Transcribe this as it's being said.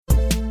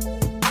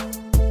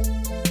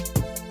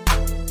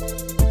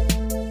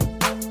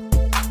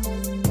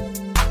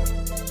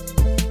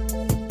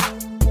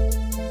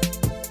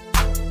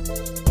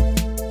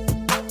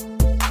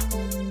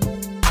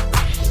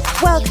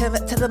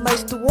the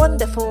most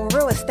wonderful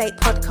real estate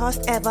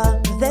podcast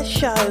ever. The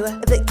show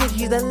that gives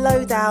you the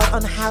lowdown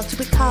on how to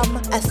become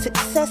a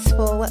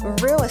successful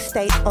real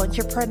estate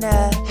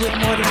entrepreneur. With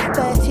more than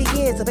 30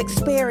 years of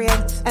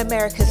experience,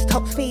 America's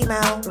top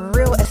female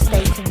real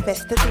estate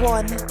investor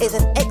Dwan is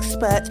an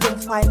expert in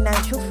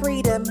financial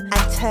freedom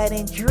and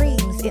turning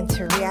dreams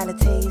into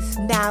realities.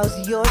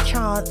 Now's your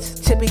chance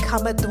to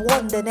become a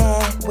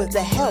Dwandonaire with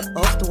the help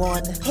of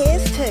Dwan.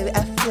 Here's to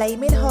a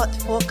flaming hot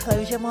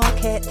foreclosure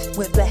market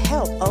with the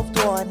help of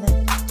Dwan.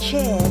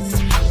 Cheers.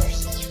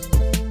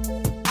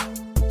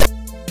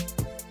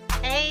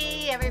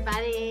 Hey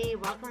everybody,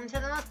 welcome to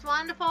the most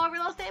wonderful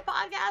real estate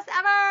podcast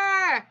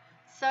ever.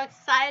 So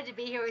excited to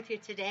be here with you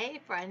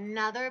today for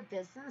another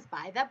Business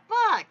by the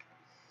Book.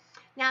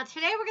 Now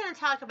today we're going to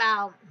talk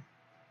about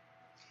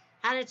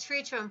how to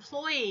treat your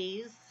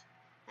employees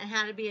and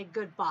how to be a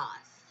good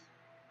boss.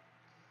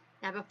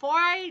 Now before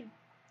I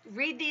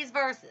read these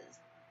verses,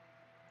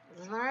 I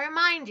just want to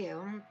remind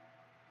you,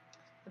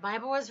 the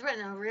Bible was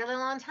written a really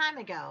long time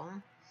ago,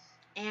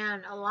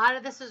 and a lot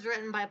of this was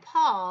written by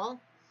Paul,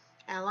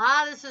 and a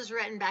lot of this was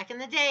written back in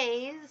the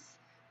days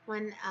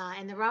when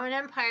in the Roman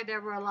Empire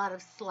there were a lot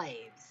of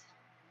slaves.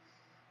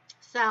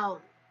 So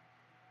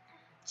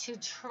to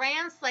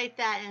translate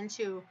that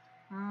into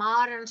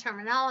modern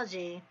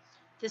terminology,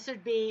 this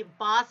would be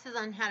bosses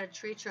on how to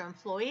treat your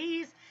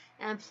employees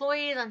and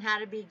employees on how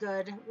to be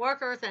good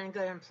workers and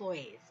good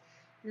employees,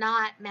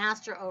 not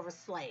master over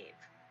slave.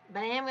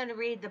 But I am going to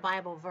read the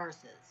Bible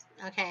verses,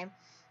 okay?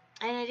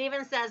 And it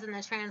even says in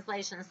the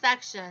translation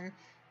section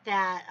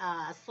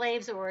that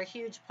slaves were a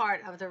huge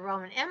part of the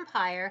Roman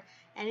Empire,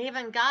 and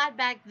even God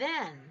back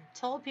then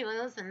told people,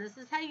 listen, this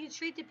is how you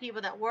treat the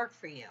people that work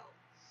for you.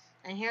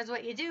 And here's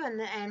what you do.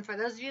 And for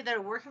those of you that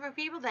are working for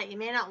people that you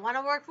may not want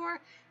to work for,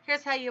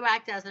 here's how you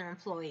act as an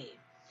employee.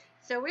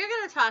 So we're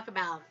going to talk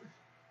about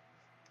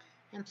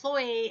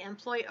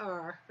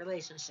employee-employer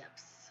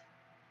relationships.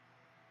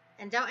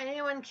 And don't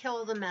anyone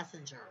kill the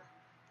messenger.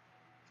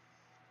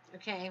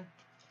 Okay?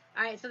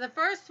 All right, so the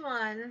first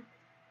one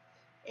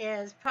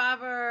is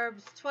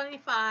Proverbs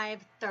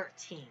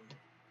 25:13.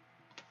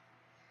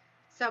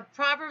 So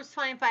Proverbs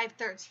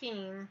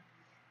 25:13,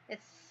 it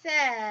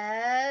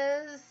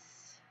says,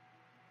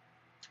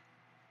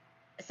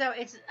 so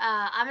it's,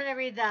 I'm going to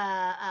read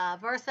the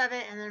verse of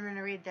it, and then I'm going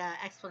to read the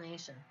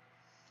explanation.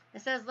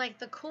 It says, like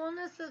the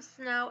coolness of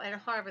snow at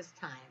harvest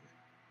time,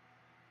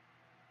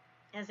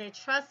 as a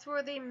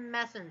trustworthy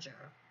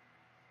messenger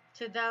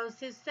to those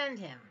who send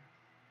him,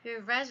 who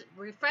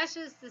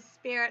refreshes the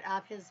spirit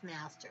of his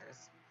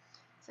masters.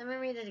 So I'm going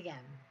to read it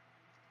again.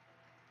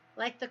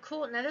 Like the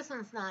cool, now this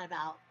one's not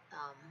about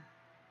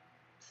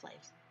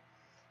slaves.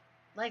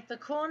 Like the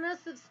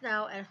coolness of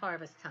snow at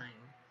harvest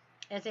time,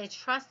 as a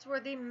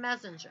trustworthy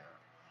messenger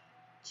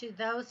to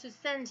those who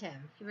send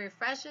him, he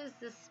refreshes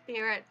the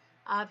spirit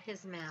of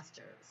his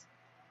masters.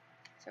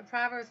 So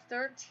Proverbs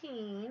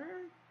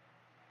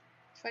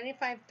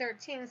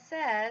 25:13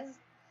 says,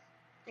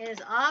 it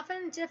is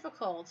often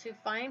difficult to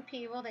find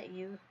people that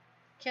you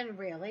can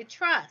really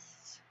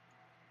trust.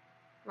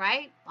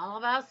 Right? All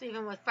of us,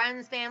 even with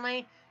friends,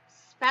 family,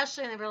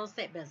 especially in the real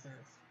estate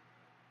business.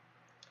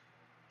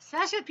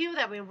 Especially with people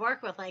that we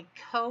work with, like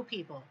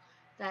co-people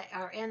that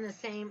are in the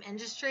same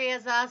industry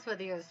as us,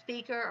 whether you're a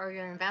speaker or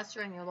you're an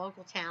investor in your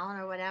local town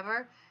or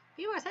whatever.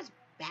 People are such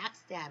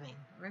backstabbing,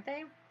 aren't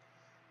they?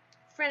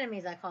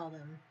 Frenemies, I call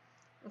them.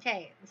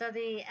 Okay, so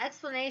the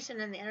explanation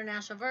in the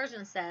International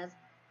Version says,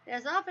 it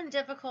is often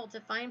difficult to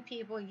find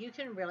people you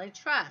can really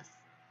trust.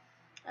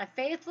 A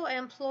faithful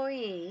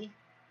employee,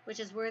 which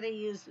is where they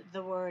use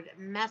the word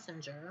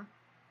messenger,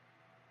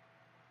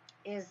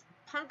 is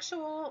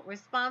punctual,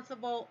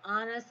 responsible,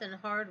 honest, and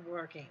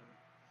hardworking.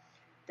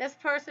 This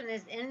person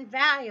is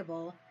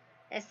invaluable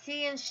as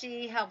he and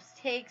she helps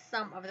take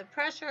some of the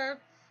pressure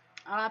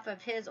off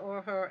of his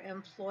or her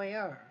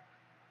employer.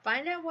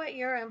 Find out what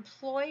your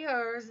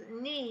employers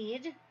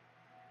need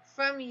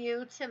from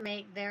you to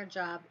make their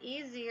job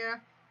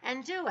easier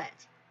and do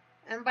it.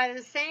 And by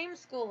the same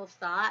school of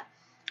thought,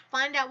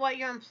 find out what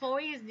your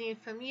employees need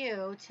from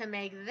you to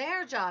make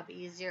their job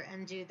easier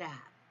and do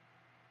that.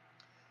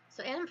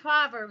 So in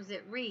Proverbs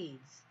it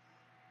reads,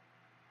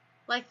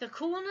 like the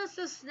coolness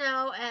of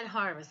snow at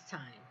harvest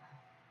time,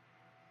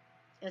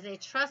 as a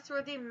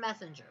trustworthy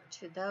messenger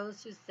to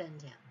those who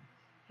send him.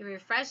 He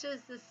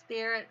refreshes the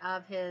spirit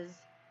of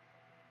his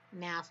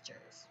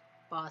masters,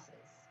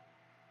 bosses.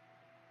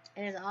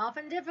 It is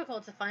often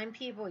difficult to find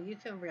people you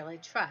can really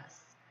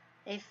trust.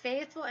 A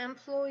faithful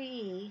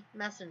employee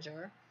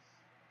messenger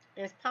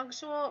is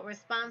punctual,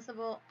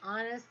 responsible,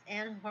 honest,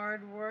 and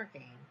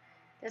hardworking.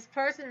 This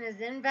person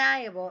is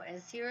invaluable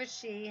as he or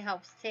she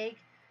helps take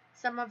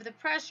some of the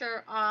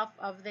pressure off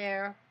of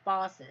their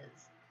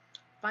bosses.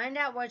 Find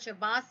out what your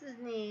bosses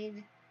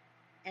need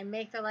and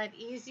make their life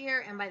easier,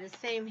 and by the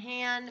same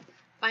hand,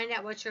 find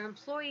out what your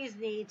employees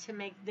need to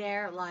make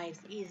their lives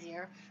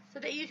easier so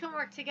that you can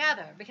work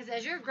together. Because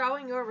as you're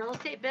growing your real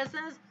estate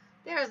business,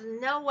 there is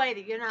no way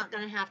that you're not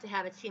going to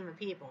have a team of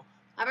people.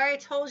 I've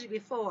already told you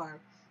before,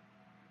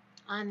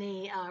 on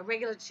the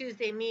regular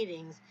Tuesday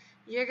meetings.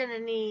 You're going to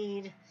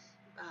need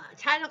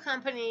title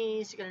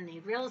companies, you're going to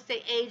need real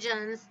estate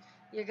agents,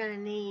 you're going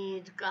to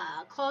need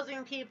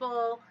closing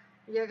people,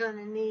 you're going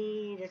to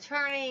need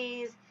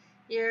attorneys,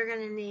 you're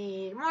going to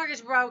need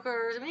mortgage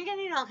brokers. I mean, you're going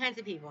to need all kinds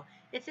of people.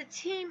 It's a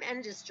team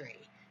industry.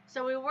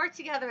 So we work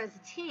together as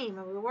a team,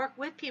 and we work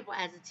with people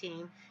as a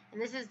team,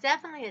 and this is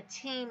definitely a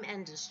team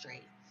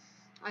industry.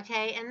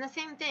 Okay, and the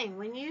same thing,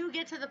 when you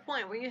get to the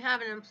point where you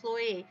have an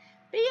employee,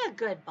 be a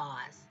good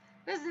boss.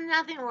 There's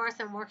nothing worse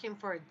than working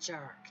for a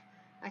jerk.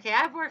 Okay,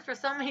 I've worked for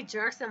so many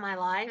jerks in my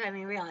life. I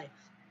mean, really.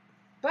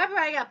 But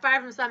I got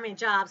fired from so many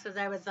jobs because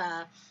I was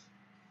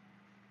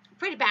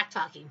pretty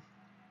back-talking.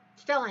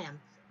 Still am.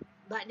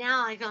 But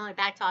now I can only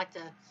back-talk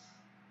to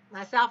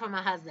myself or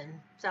my husband.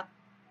 So,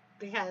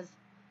 because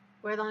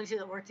we're the only two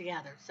that work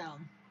together. So,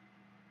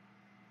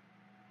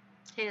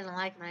 he doesn't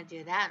like when I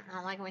do that. I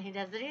don't like when he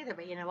does it either.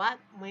 But you know what?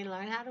 We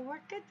learn how to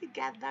work good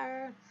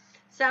together.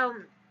 So,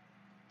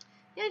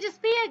 you know,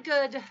 just be a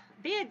good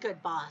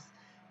boss.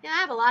 You know, I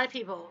have a lot of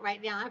people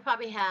right now. I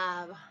probably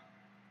have,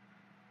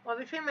 well,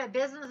 between my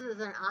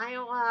businesses in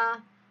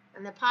Iowa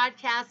and the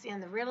podcasting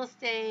and the real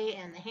estate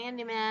and the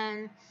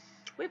handyman,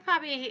 we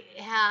probably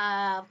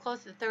have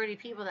close to 30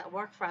 people that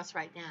work for us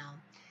right now.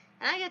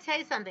 And I got to tell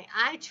you something.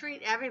 I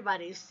treat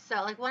everybody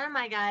so, like one of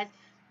my guys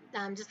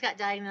just got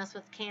diagnosed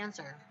with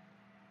cancer.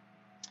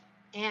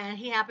 And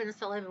he happens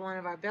to live in one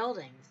of our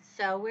buildings.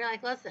 So we're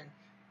like, listen,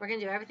 we're going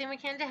to do everything we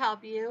can to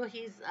help you.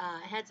 He's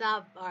heads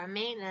up our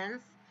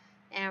maintenance.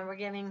 And we're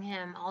giving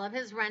him all of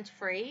his rent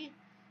free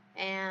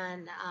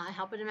and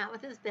helping him out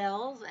with his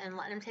bills and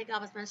letting him take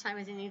off as much time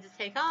as he needs to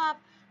take off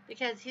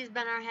because he's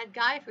been our head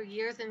guy for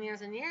years and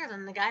years and years.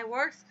 And the guy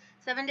works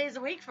 7 days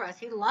a week for us.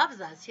 He loves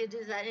us. He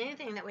does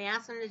anything that we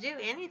ask him to do,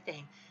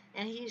 anything.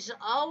 And he's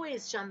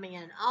always jumping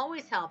in,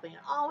 always helping,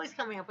 always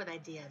coming up with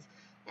ideas.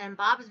 And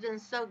Bob's been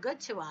so good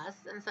to us.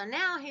 And so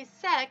now he's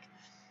sick.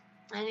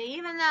 And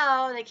even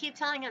though they keep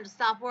telling him to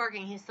stop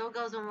working, he still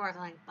goes and works.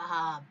 I'm like,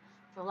 Bob,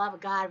 for the love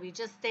of God, we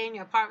just stay in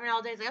your apartment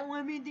all day. It's like, I don't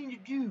have anything to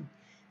do.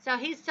 So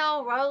he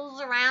still rolls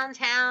around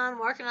town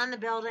working on the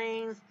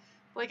buildings.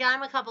 We got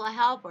him a couple of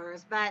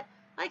helpers, but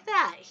like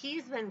that,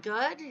 he's been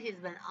good. He's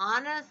been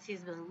honest. He's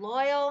been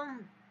loyal.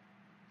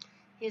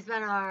 He's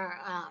been our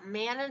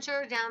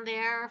manager down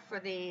there for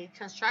the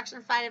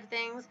construction side of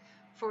things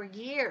for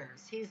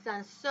years. He's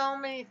done so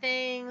many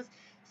things.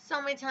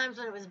 So many times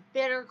when it was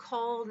bitter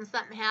cold and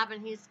something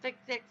happened, he's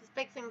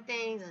fixing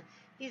things. And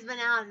he's been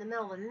out in the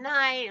middle of the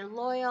night and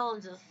loyal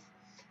and just,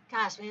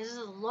 gosh, I mean, he's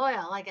just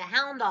loyal, like a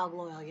hound dog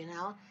loyal, you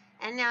know.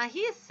 And now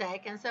he's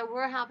sick, and so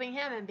we're helping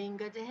him and being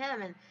good to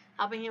him and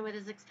helping him with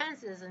his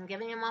expenses and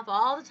giving him off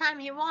all the time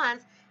he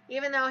wants,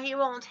 even though he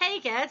won't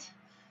take it.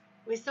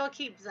 We still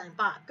keep saying,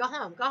 Bob, go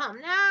home, go home.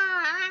 No,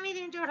 I don't have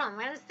anything to do at home. I'm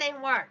going to stay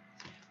and work.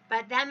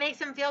 But that makes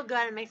him feel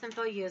good. It makes him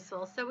feel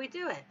useful, so we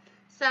do it.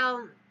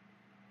 So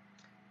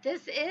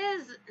this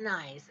is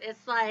nice.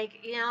 It's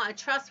like, you know, a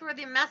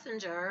trustworthy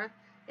messenger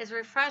is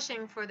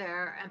refreshing for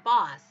their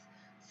boss.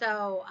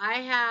 So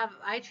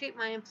I treat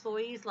my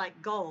employees like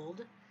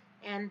gold,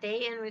 and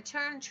they in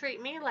return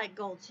treat me like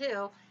gold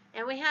too.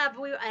 And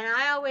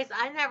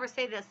I never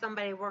say that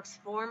somebody works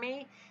for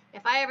me.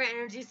 If I ever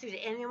introduce you to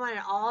anyone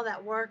at all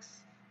that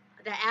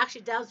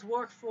actually does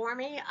work for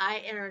me,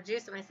 I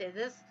introduce them. I say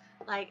this,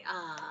 like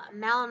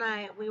Mel and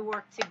I, we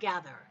work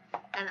together.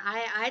 And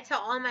I tell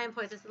all my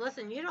employees, I say,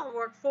 listen, you don't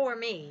work for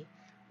me.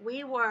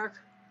 We work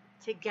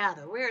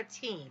together. We're a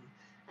team.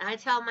 And I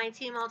tell my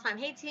team all the time,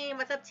 hey, team,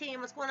 what's up,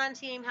 team? What's going on,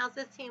 team? How's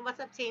this team? What's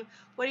up, team?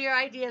 What are your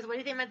ideas? What do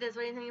you think about this?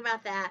 What do you think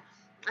about that?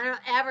 I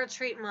don't ever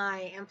treat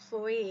my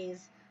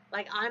employees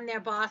like I'm their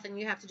boss and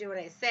you have to do what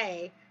I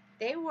say.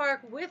 They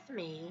work with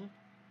me,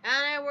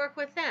 and I work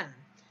with them.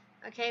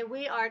 Okay,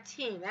 we are a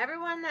team.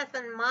 Everyone that's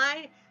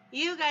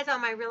you guys are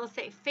my real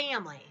estate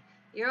family.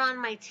 You're on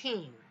my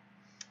team.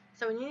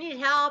 So when you need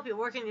help, you're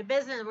working your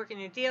business, working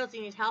your deals,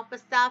 you need help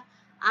with stuff,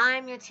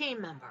 I'm your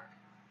team member.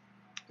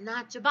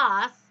 Not your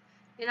boss.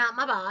 You're not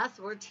my boss.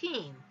 We're a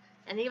team.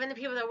 And even the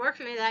people that work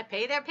for me that I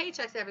pay their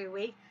paychecks every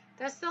week,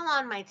 they're still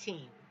on my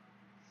team.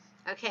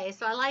 Okay,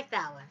 so I like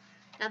that one.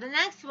 Now the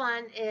next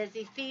one is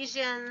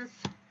Ephesians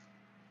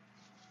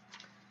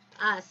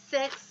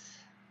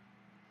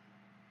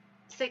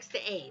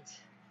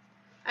 6:6-8.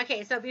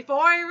 Okay, so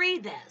before I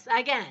read this,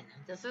 again,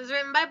 this was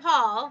written by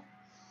Paul,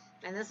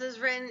 and this is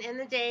written in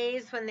the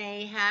days when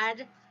they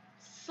had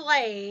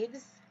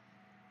slaves,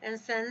 and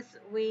since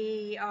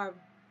we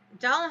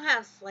don't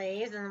have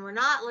slaves and we're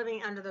not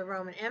living under the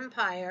Roman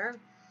Empire,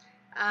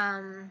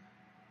 I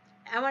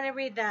want to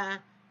read the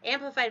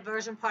Amplified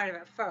Version part of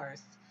it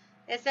first.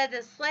 It said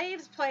that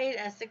slaves played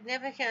a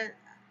significant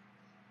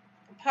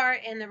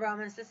part in the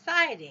Roman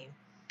society.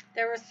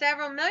 There were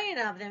several million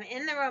of them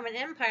in the Roman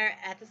Empire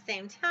at the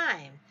same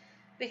time,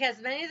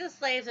 because many of the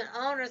slaves and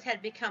owners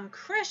had become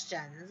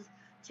Christians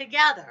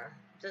together.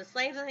 The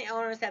slaves and the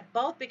owners had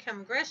both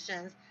become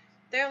Christians.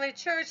 The early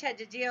church had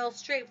to deal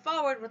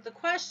straightforward with the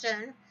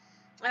question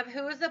of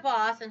who is the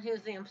boss and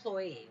who's the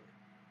employee.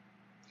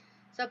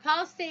 So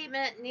Paul's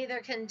statement neither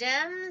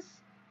condemns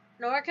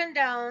nor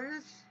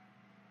condones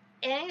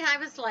any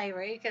type of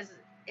slavery, because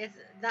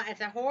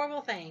it's a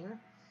horrible thing,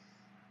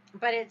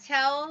 but it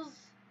tells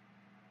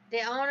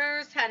the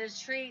owners how to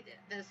treat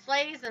the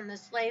slaves and the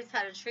slaves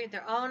how to treat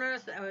their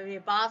owners. That would be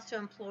a boss to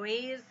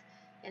employees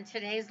in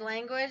today's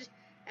language,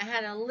 and how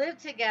to live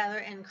together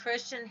in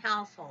Christian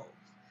households.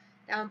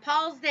 Now, in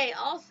Paul's day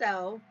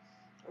also,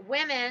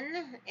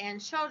 women and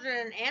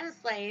children and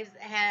slaves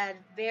had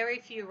very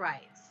few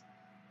rights.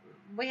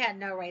 We had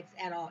no rights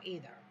at all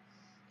either.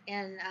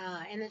 In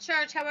the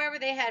church, however,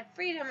 they had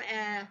freedom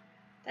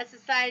that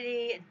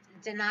society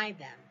denied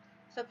them.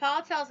 So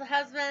Paul tells the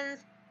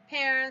husbands,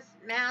 parents,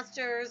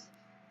 masters,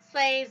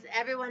 slaves,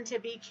 everyone to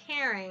be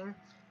caring,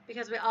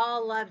 because we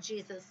all love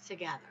Jesus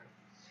together.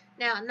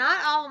 Now,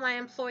 not all of my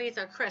employees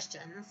are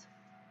Christians.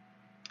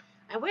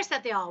 I wish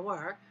that they all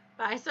were,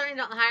 but I certainly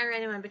don't hire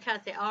anyone because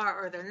they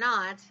are or they're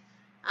not.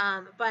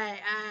 But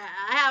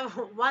I have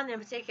one in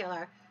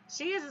particular.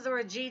 She uses the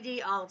word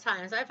GD all the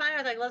time. So I find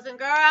her like, listen,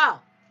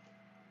 girl,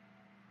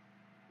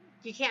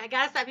 you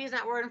gotta stop using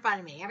that word in front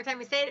of me. Every time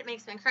you say it, it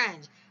makes me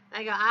cringe.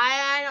 And I go,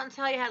 I don't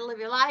tell you how to live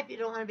your life. You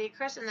don't want to be a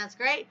Christian, that's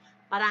great.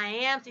 But I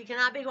am, so you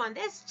cannot be going,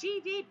 this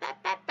GD,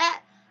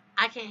 bet.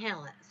 I can't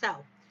handle it. So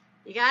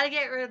you got to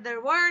get rid of the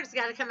words. It's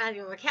got to come out of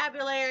your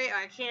vocabulary, or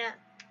I can't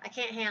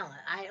handle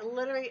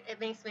it. It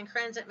makes me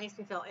cringe. It makes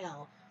me feel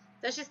ill.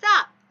 So she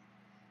stopped.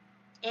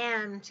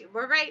 And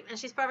we're great, and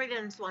she's perfect,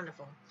 and it's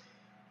wonderful.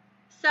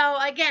 So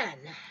again,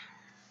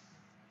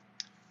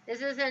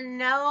 this is in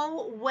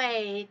no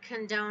way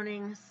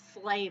condoning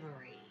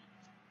slavery.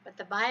 But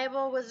the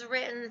Bible was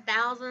written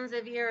thousands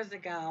of years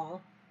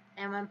ago,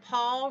 and when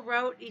Paul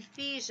wrote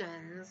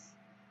Ephesians,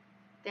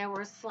 there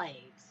were slaves.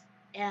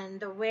 And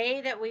the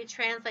way that we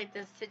translate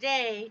this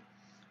today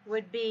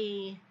would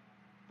be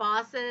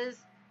bosses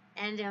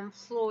and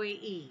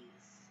employees.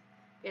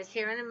 Because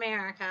here in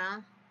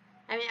America,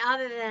 I mean,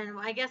 other than,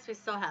 I guess we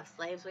still have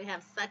slaves. We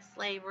have sex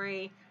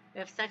slavery, we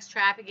have sex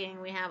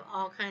trafficking, we have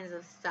all kinds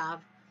of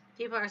stuff.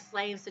 People are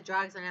slaves to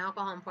drugs and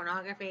alcohol and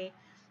pornography,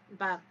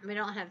 but we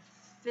don't have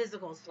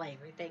physical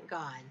slavery, thank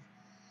God.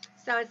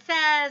 So it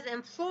says,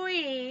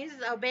 employees,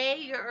 obey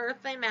your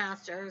earthly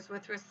masters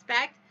with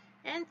respect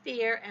and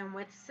fear and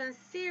with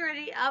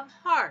sincerity of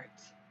heart,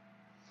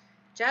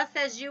 just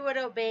as you would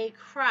obey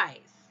Christ.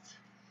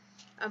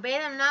 Obey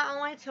them not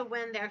only to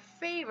win their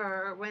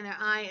favor when their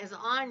eye is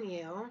on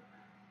you,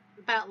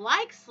 but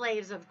like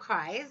slaves of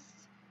Christ,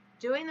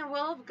 doing the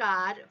will of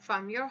God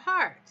from your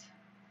heart.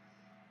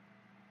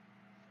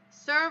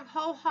 Serve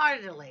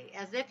wholeheartedly,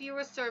 as if you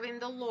were serving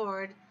the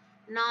Lord,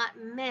 not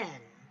men,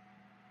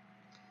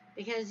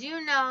 because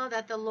you know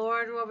that the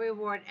Lord will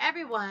reward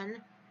everyone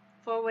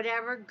for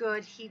whatever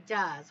good he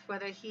does,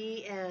 whether he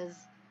is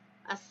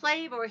a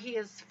slave or he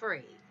is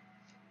free.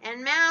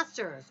 And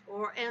masters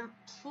or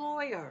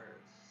employers,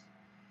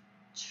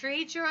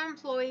 treat your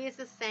employees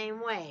the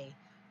same way.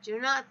 Do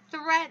not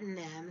threaten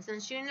them,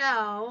 since you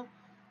know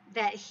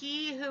that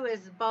he who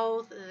is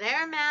both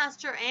their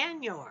master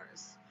and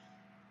yours,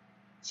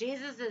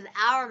 Jesus is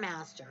our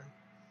master,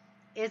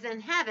 is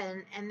in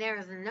heaven, and there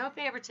is no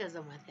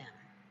favoritism with him.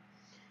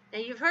 Now,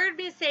 you've heard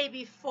me say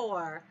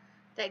before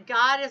that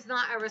God is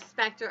not a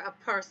respecter of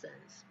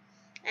persons.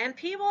 And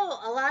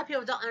a lot of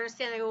people don't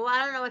understand. They go, well,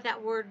 I don't know what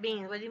that word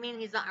means. What do you mean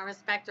he's not a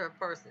respecter of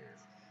persons?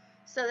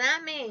 So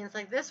that means,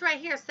 like this right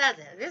here says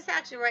it. This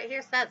actually right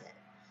here says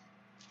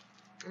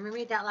it. Let me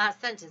read that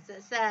last sentence.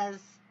 It says,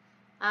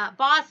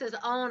 bosses,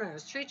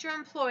 owners, treat your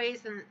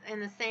employees in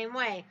the same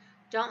way.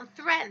 Don't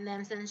threaten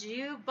them, since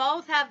you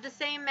both have the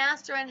same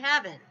master in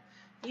heaven.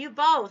 You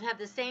both have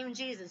the same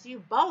Jesus.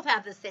 You both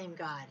have the same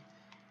God.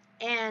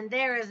 And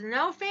there is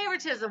no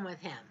favoritism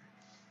with him.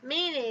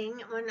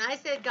 Meaning, when I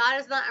said God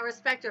is not a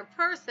respecter of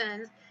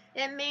persons,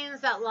 it means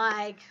that,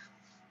 like,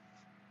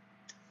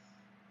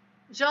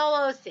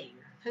 Joel Osteen,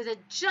 who's a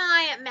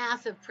giant,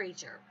 massive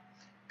preacher,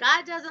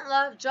 God doesn't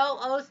love Joel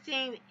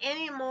Osteen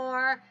any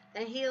more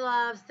than he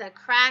loves the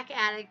crack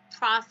addict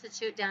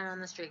prostitute down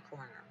on the street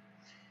corner.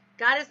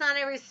 God is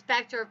not a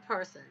respecter of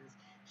persons.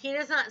 He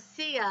does not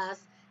see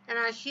us in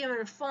our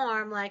human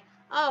form like,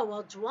 oh,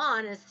 well,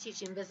 Dwan is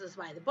teaching business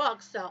by the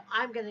book, so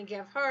I'm going to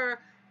give her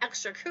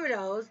extra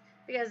kudos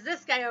because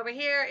this guy over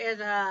here is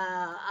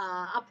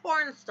a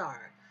porn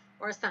star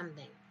or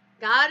something.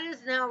 God is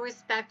no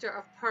respecter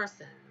of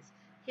persons.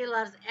 He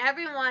loves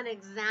everyone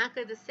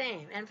exactly the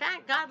same. In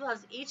fact, God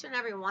loves each and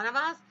every one of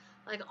us,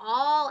 like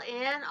all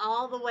in,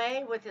 all the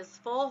way, with his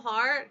full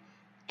heart.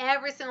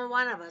 Every single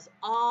one of us,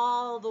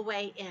 all the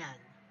way in.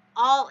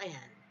 All in.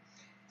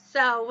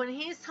 So when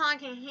he's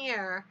talking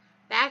here,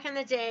 back in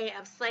the day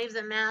of slaves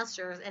and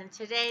masters, and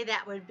today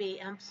that would be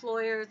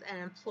employers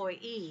and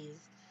employees.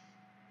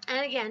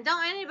 And again,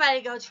 don't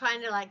anybody go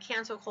trying to like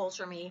cancel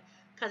culture me,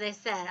 because I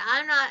said,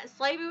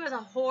 slavery was a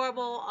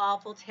horrible,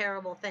 awful,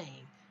 terrible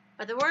thing.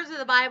 But the words of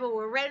the Bible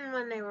were written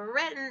when they were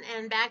written,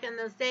 and back in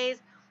those days,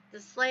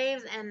 the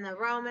slaves and the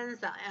Romans,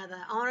 the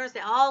owners, they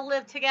all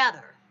lived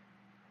together.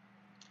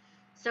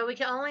 So we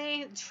can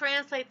only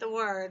translate the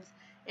words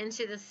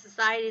into the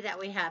society that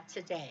we have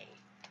today.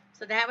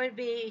 So that would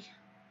be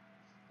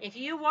If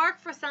you work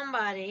for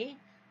somebody,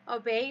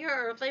 obey your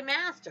earthly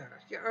master,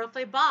 your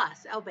earthly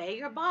boss. Obey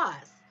your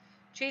boss.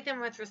 Treat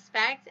them with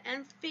respect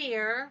and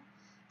fear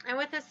and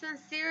with a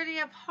sincerity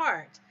of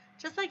heart,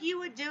 just like you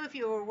would do if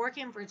you were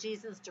working for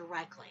Jesus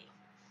directly.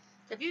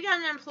 If you got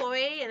an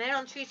employee and they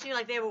don't treat you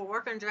like they were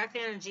working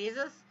directly under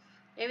Jesus,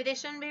 maybe they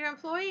shouldn't be your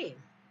employee.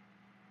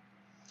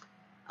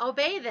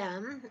 Obey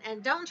them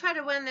and don't try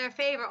to win their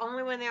favor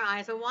only when their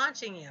eyes are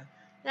watching you.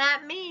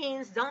 That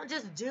means don't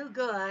just do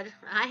good.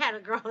 I had a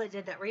girl that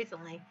did that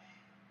recently.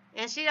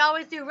 And she'd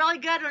always do really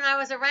good when I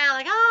was around,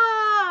 like,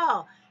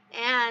 oh!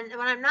 And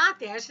when I'm not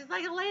there, she's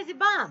like a lazy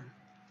bum.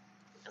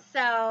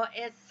 So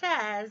it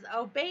says,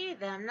 obey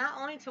them, not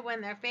only to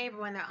win their favor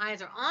when their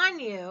eyes are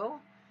on you,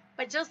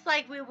 but just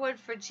like we would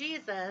for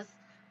Jesus,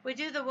 we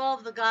do the will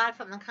of the God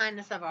from the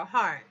kindness of our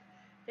heart.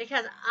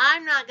 Because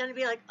I'm not going to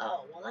be like,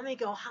 oh, well, let me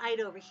go hide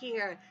over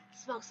here and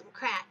smoke some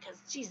crack because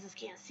Jesus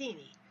can't see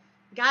me.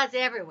 God's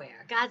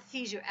everywhere. God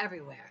sees you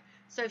everywhere.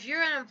 So if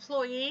you're an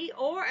employee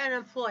or an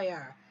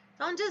employer,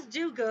 don't just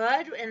do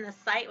good in the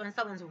sight when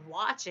someone's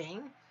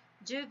watching.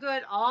 Do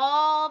good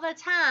all the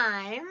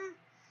time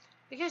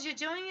because you're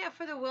doing it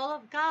for the will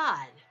of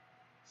God.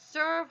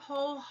 Serve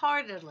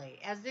wholeheartedly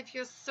as if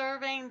you're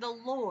serving the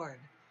Lord,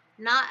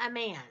 not a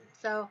man.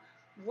 So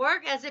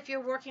work as if you're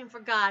working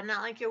for God,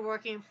 not like you're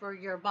working for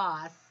your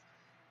boss,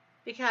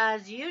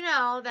 because you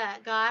know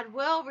that God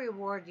will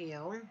reward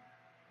you.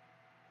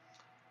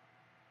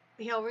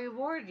 He'll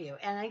reward you.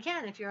 And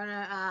again, if you're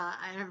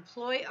an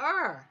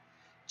employer,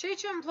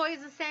 treat your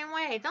employees the same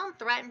way. Don't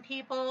threaten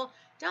people.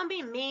 Don't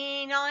be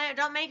mean.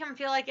 Don't make them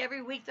feel like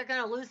every week they're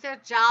going to lose their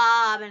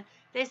job and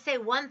they say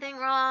one thing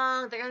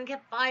wrong, they're going to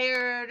get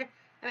fired.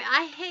 I mean,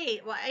 I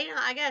hate,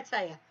 I got to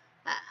tell you,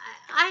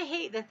 I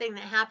hate the thing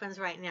that happens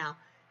right now.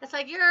 It's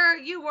like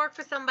you work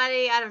for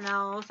somebody, I don't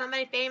know,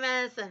 somebody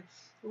famous, and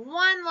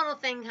one little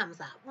thing comes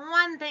up.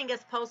 One thing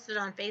gets posted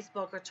on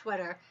Facebook or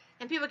Twitter,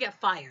 and people get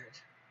fired.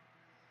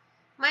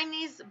 My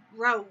niece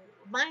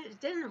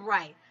didn't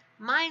write.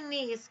 My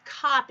niece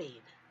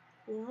copied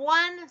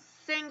one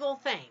single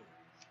thing.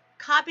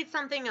 Copied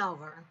something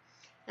over.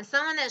 And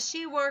someone that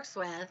she works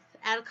with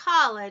at a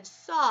college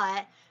saw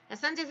it and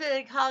sent it to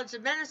the college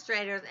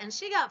administrators, and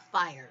she got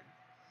fired.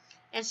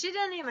 And she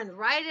didn't even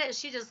write it.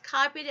 She just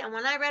copied it. And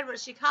when I read what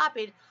she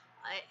copied,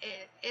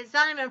 it's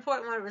not even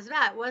important what it was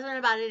about. It wasn't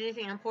about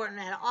anything important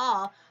at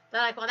all.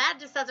 They're like, well, that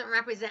just doesn't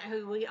represent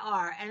who we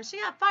are. And she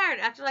got fired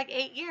after like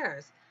 8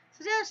 years.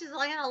 So now she's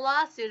like in a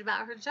lawsuit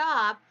about her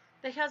job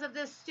because of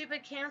this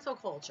stupid cancel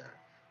culture.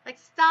 Like,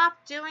 stop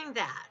doing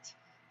that.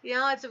 You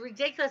know, it's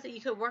ridiculous that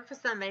you could work for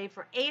somebody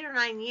for 8 or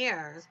 9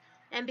 years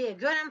and be a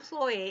good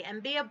employee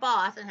and be a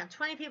boss and have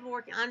 20 people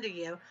working under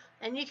you,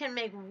 and you can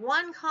make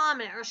one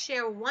comment or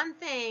share one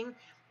thing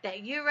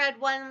that you read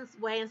one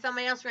way and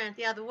somebody else read it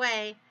the other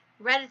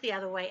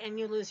way, and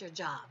you lose your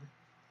job.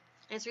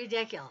 It's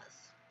ridiculous.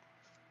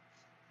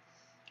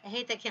 I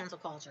hate that cancel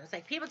culture. It's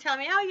like people tell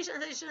me, oh, you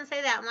shouldn't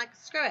say that. I'm like,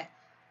 screw it.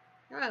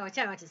 I'm not going to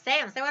tell me what to say. I'm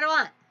going to say what I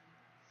want.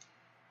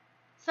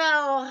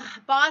 So,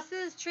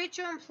 bosses, treat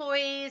your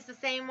employees the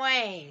same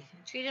way.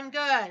 Treat them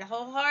good,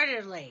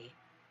 wholeheartedly,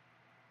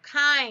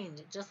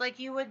 kind, just like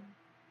you would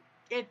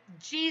if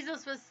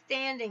Jesus was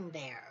standing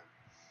there.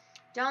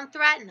 Don't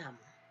threaten them,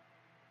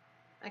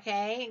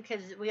 okay?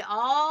 Because we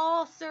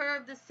all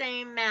serve the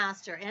same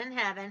master in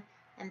heaven,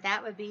 and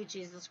that would be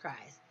Jesus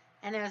Christ.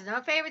 And there's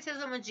no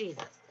favoritism with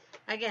Jesus.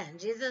 Again,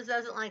 Jesus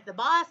doesn't like the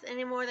boss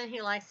any more than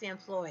he likes the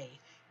employee.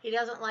 He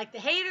doesn't like the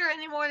hater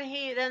any more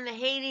than the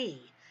hatee.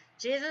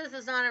 Jesus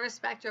is not a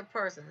respecter of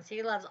persons.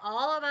 He loves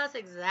all of us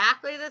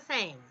exactly the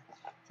same.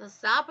 So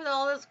stop with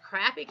all this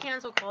crappy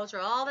cancel culture,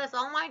 all this,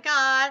 oh my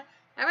God.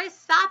 Everybody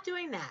stop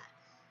doing that.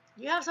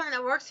 You have someone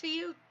that works for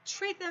you,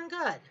 treat them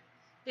good.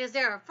 Because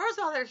first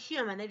of all, they're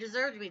human. They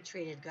deserve to be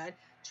treated good.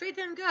 Treat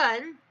them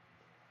good.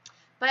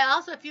 But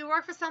also, if you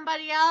work for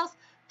somebody else,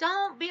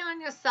 don't be on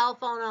your cell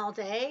phone all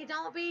day.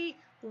 Don't be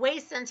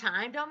wasting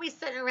time. Don't be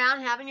sitting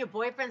around having your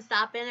boyfriend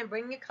stop in and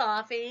bring you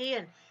coffee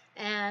and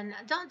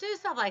don't do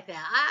stuff like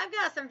that. I've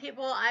got some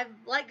people I've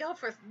let go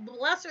for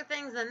lesser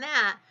things than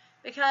that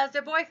because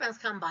their boyfriends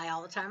come by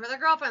all the time or their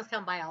girlfriends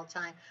come by all the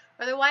time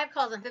or their wife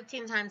calls them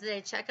 15 times a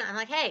day checking. I'm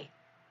like, hey,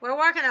 we're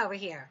working over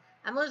here.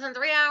 I'm losing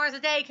 3 hours a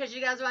day because you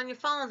guys are on your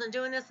phones and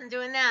doing this and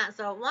doing that.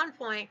 So at one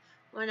point,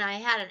 when I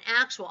had an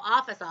actual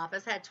office,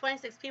 had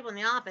 26 people in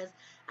the office,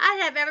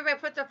 I'd have everybody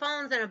put their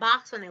phones in a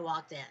box when they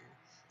walked in.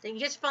 So you can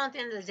get your phone at the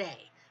end of the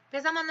day.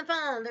 Because I'm on the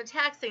phone, they're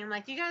texting. I'm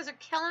like, you guys are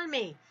killing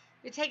me.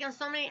 You're taking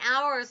so many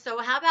hours,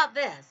 so how about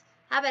this?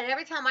 How about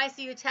every time I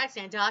see you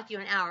texting, I dock you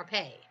an hour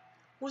pay?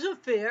 Was it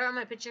fair? I'm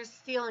like, but you're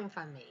stealing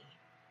from me.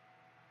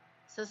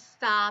 So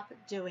stop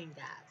doing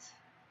that.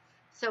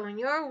 So when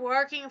you're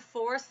working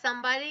for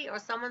somebody or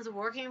someone's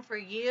working for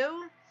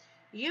you,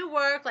 you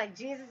work like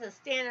Jesus is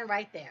standing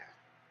right there.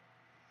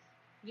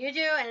 You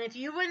do, and if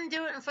you wouldn't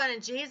do it in front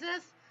of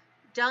Jesus,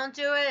 don't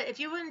do it.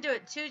 If you wouldn't do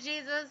it to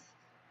Jesus,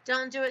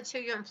 don't do it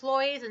to your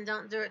employees and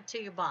don't do it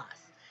to your boss.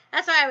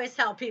 That's what I always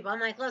tell people.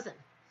 I'm like, listen,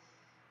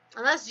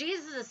 Unless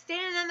Jesus is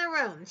standing in the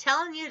room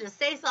telling you to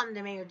say something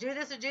to me or do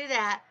this or do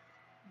that,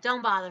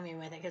 don't bother me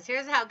with it. Because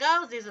here's how it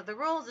goes. These are the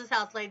rules. This is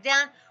how it's laid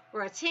down.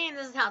 We're a team.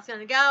 This is how it's going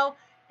to go.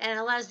 And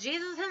unless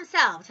Jesus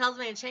himself tells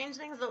me to change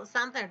things with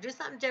something or do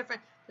something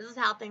different, this is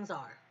how things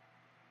are.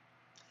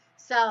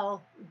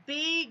 So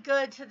be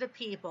good to the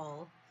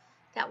people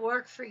that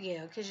work for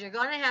you, because you're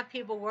going to have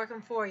people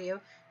working for you.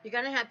 You're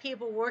going to have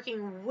people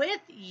working with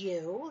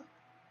you.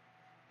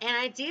 And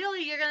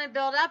ideally, you're going to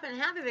build up and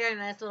have a very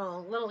nice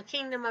little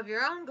kingdom of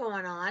your own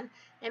going on.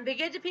 And be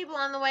good to people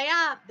on the way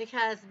up,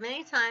 because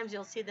many times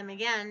you'll see them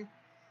again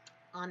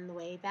on the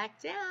way back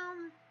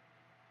down.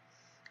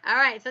 All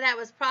right, so that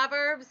was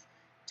Proverbs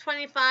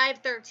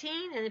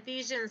 25:13 and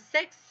Ephesians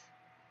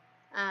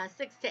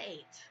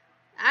 6:6-8.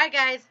 All right,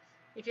 guys.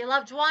 If you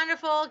loved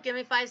Wonderful, give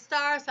me 5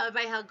 stars. Tell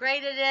everybody how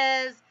great it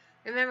is.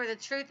 Remember, the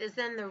truth is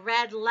in the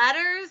red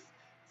letters.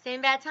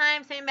 Same bad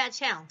time, same bad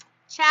channel.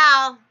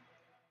 Ciao.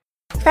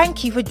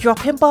 Thank you for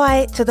dropping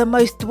by to the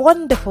most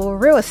wonderful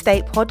real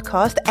estate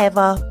podcast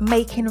ever,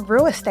 making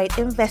real estate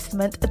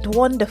investment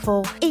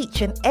wonderful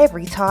each and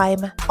every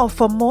time. And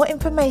for more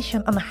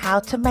information on how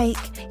to make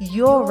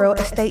your real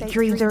estate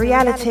dreams a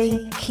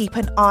reality, keep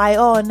an eye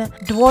on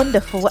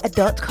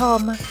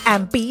dwonderful.com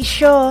and be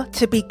sure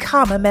to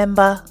become a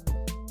member.